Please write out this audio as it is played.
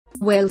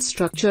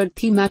well-structured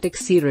thematic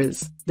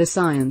series. The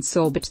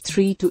ScieOrbit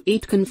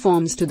 3-8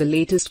 conforms to the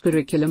latest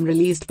curriculum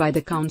released by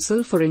the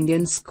Council for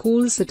Indian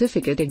School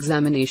Certificate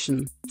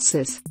Examination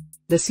 (CIS).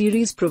 The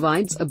series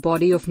provides a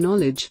body of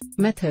knowledge,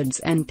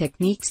 methods and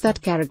techniques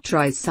that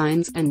characterize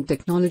science and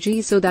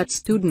technology so that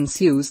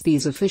students use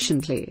these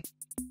efficiently.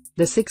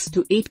 The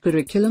 6-8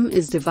 curriculum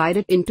is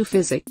divided into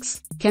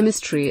physics,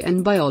 chemistry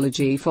and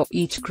biology for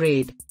each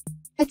grade.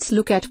 Let's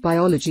look at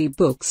Biology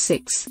Book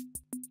 6.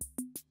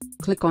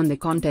 Click on the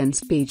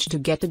Contents page to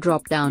get a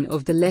drop-down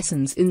of the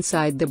lessons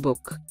inside the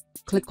book.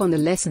 Click on the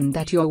lesson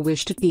that you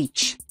wish to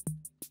teach.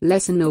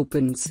 Lesson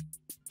opens.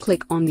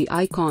 Click on the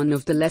icon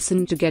of the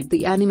lesson to get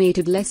the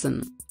animated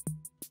lesson.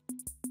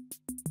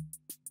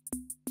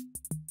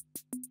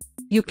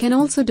 You can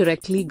also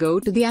directly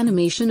go to the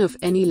animation of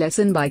any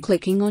lesson by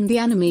clicking on the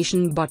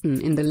animation button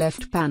in the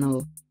left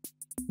panel.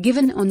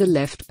 Given on the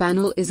left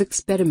panel is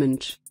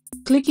Experiment.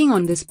 Clicking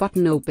on this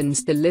button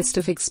opens the list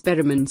of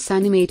experiments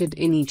animated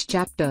in each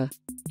chapter.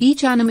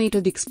 Each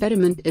animated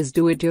experiment is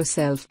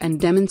do-it-yourself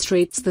and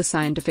demonstrates the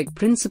scientific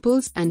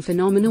principles and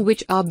phenomena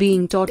which are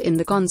being taught in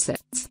the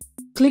concepts.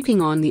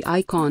 Clicking on the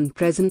icon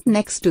present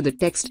next to the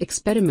text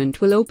experiment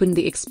will open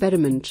the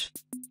experiment.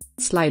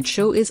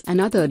 Slideshow is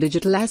another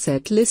digital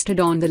asset listed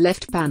on the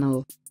left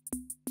panel.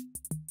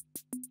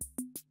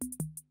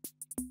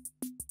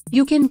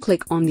 You can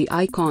click on the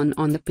icon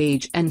on the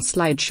page and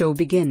slideshow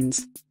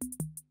begins.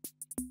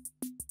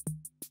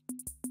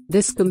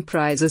 This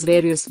comprises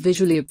various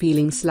visually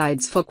appealing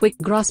slides for quick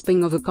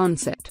grasping of a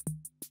concept.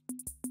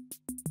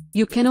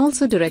 You can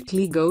also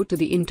directly go to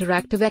the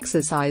interactive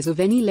exercise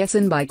of any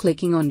lesson by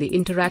clicking on the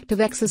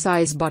interactive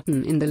exercise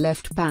button in the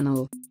left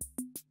panel.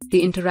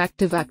 The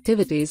interactive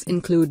activities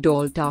include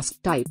all task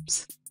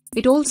types.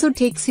 It also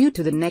takes you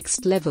to the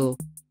next level.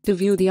 To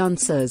view the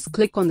answers,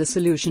 click on the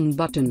solution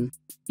button.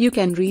 You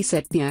can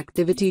reset the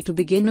activity to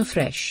begin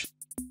afresh.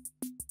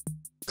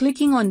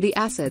 Clicking on the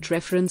asset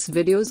reference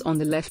videos on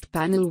the left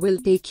panel will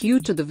take you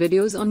to the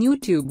videos on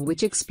YouTube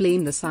which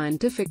explain the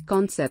scientific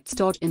concepts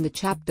taught in the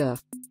chapter.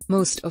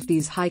 Most of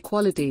these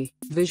high-quality,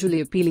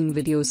 visually appealing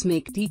videos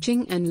make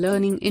teaching and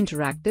learning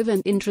interactive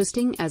and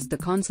interesting as the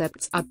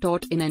concepts are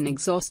taught in an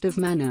exhaustive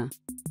manner.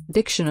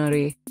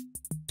 Dictionary.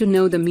 To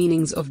know the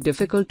meanings of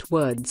difficult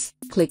words,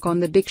 click on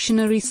the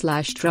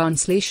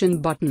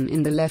Dictionary/Translation button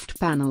in the left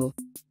panel.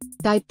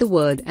 Type the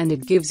word and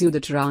it gives you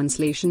the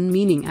translation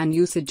meaning and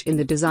usage in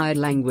the desired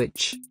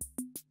language.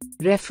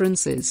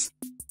 References.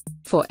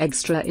 For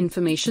extra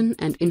information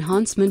and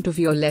enhancement of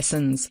your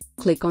lessons,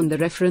 click on the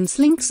reference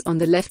links on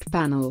the left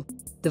panel.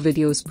 The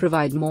videos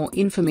provide more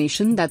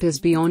information that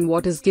is beyond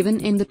what is given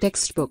in the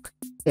textbook.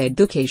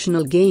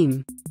 Educational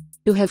game.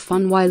 To have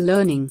fun while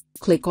learning,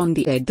 click on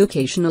the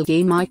educational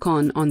game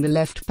icon on the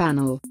left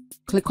panel.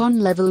 Click on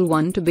Level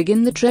 1 to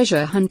begin the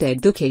treasure hunt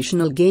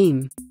educational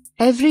game.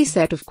 Every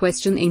set of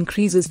questions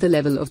increases the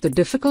level of the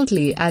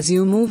difficulty as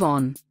you move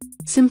on.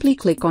 Simply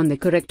click on the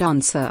correct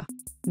answer.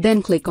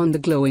 Then click on the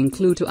glowing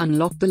clue to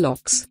unlock the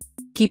locks.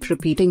 Keep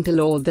repeating till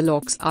all the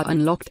locks are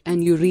unlocked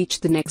and you reach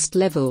the next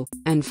level,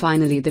 and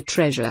finally the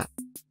treasure.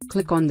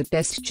 Click on the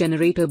test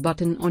generator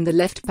button on the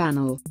left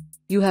panel.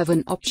 You have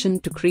an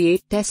option to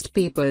create test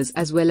papers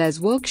as well as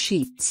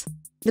worksheets.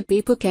 The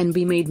paper can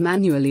be made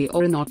manually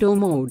or in auto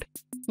mode.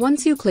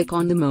 Once you click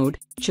on the mode,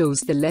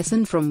 choose the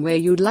lesson from where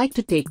you'd like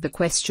to take the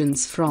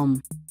questions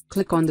from.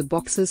 Click on the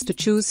boxes to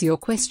choose your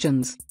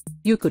questions.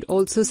 You could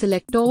also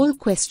select all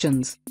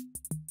questions.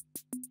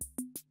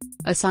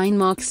 Assign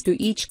marks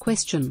to each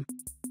question.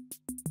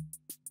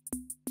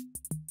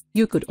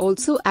 You could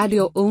also add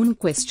your own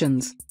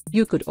questions.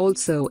 You could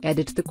also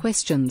edit the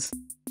questions.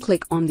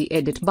 Click on the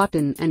edit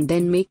button and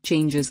then make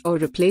changes or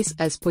replace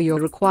as per your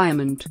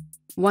requirement.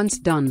 Once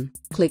done,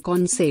 click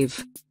on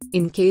save.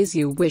 In case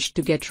you wish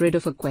to get rid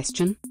of a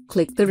question,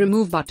 click the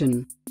remove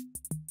button.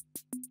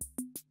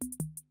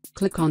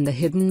 Click on the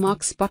hidden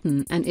marks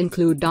button and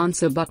include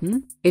answer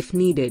button, if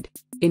needed.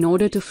 In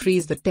order to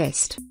freeze the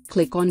test,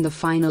 click on the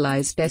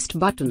finalize test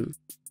button.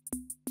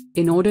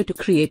 In order to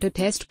create a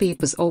test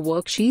papers or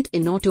worksheet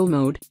in auto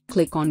mode,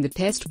 click on the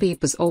test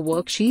papers or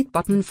worksheet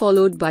button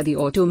followed by the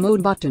auto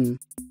mode button.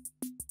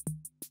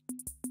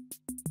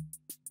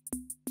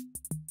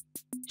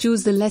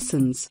 Choose the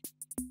lessons.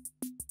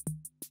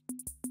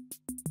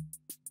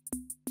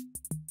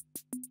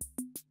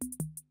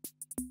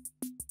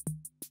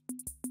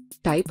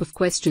 Type of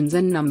questions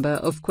and number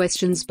of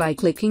questions by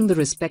clicking the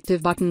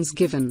respective buttons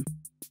given.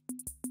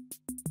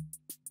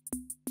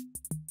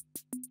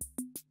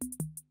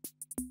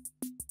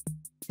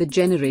 The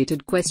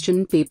generated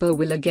question paper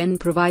will again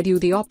provide you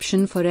the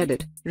option for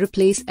edit,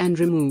 replace and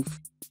remove.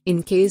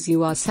 In case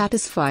you are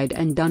satisfied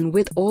and done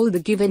with all the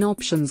given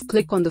options,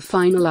 click on the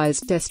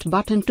finalize test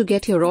button to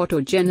get your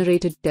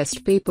auto-generated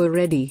test paper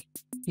ready.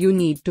 You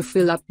need to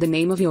fill up the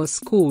name of your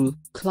school,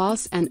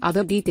 class and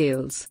other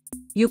details.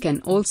 You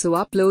can also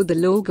upload the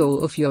logo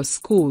of your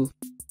school.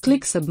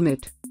 Click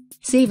Submit.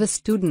 Save a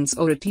student's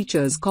or a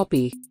teacher's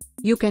copy.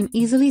 You can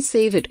easily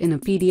save it in a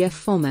PDF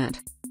format.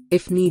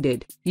 If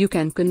needed, you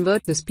can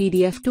convert this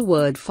PDF to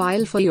Word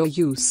file for your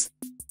use.